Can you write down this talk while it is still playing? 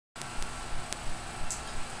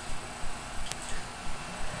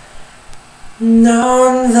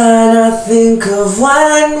Now and then I think of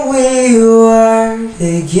when we were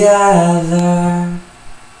together,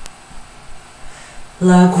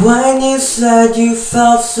 like when you said you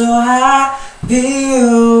felt so happy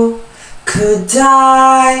you could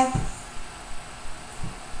die.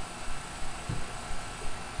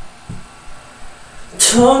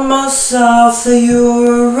 Told myself that you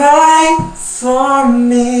were right for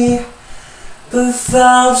me, but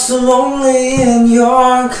felt so lonely in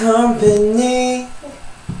your company.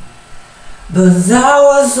 But that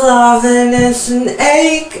was love and it's an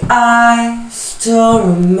ache I still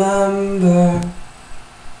remember.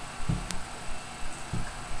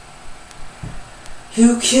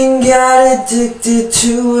 You can get addicted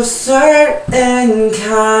to a certain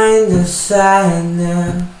kind of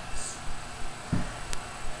sadness,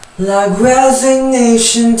 like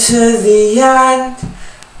resignation to the end,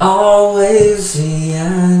 always the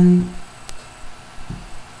end.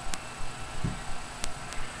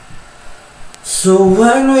 So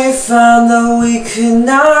when we found that we could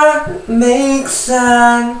not make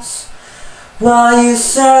sense, while you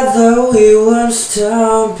said that we would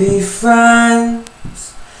still be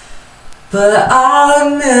friends, but I'll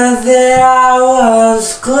admit that I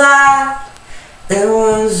was glad it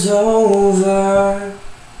was over.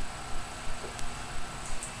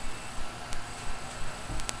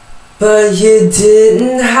 But you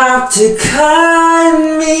didn't have to cut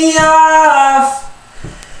me off,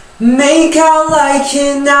 make out like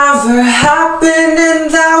it never happened and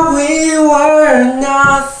that we were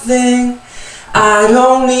nothing. I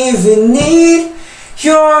don't even need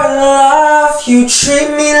your love. You treat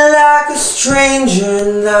me like a stranger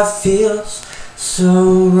and that feels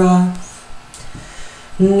so rough.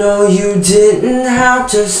 No, you didn't have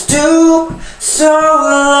to stoop so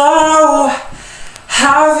low,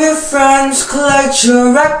 have your friends collect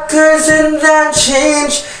your records and then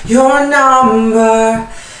change your number.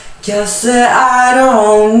 Guess that I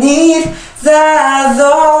don't need that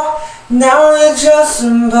though. Now you're just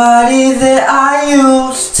somebody that I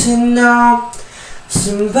used to know,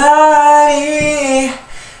 somebody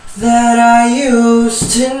that I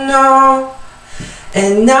used to know.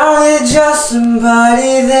 And now you're just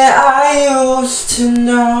somebody that I used to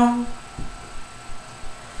know.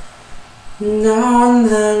 Now and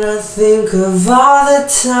then I think of all the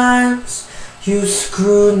times you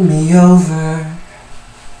screwed me over,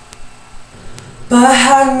 but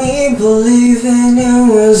had me believing it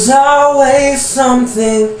was always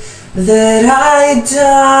something that I'd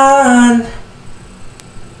done.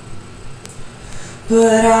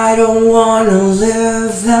 But I don't wanna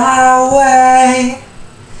live that way,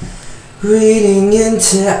 reading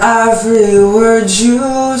into every word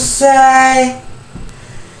you say.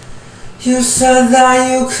 You said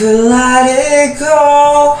that you could let it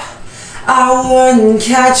go, I wouldn't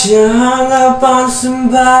catch you hung up on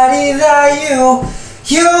somebody that you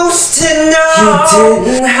used to know. You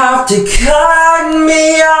didn't have to cut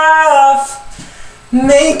me off,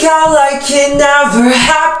 make out like it never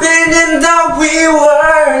happened and that we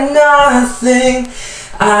were nothing.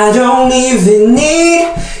 I don't even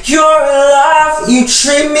need your love. You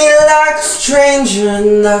treat me like a stranger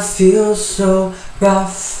and that feels so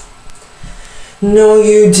rough. No,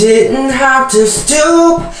 you didn't have to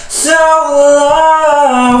stoop so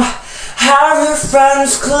low, have your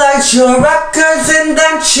friends collect your records and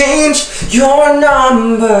then change your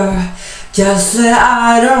number. Guess that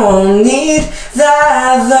I don't need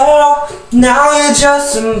that though. Now you're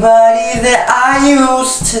just somebody that I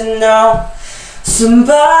used to know,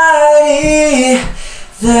 somebody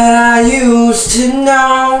that I used to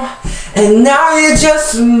know. And now you're just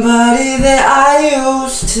somebody that I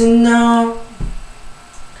used to know.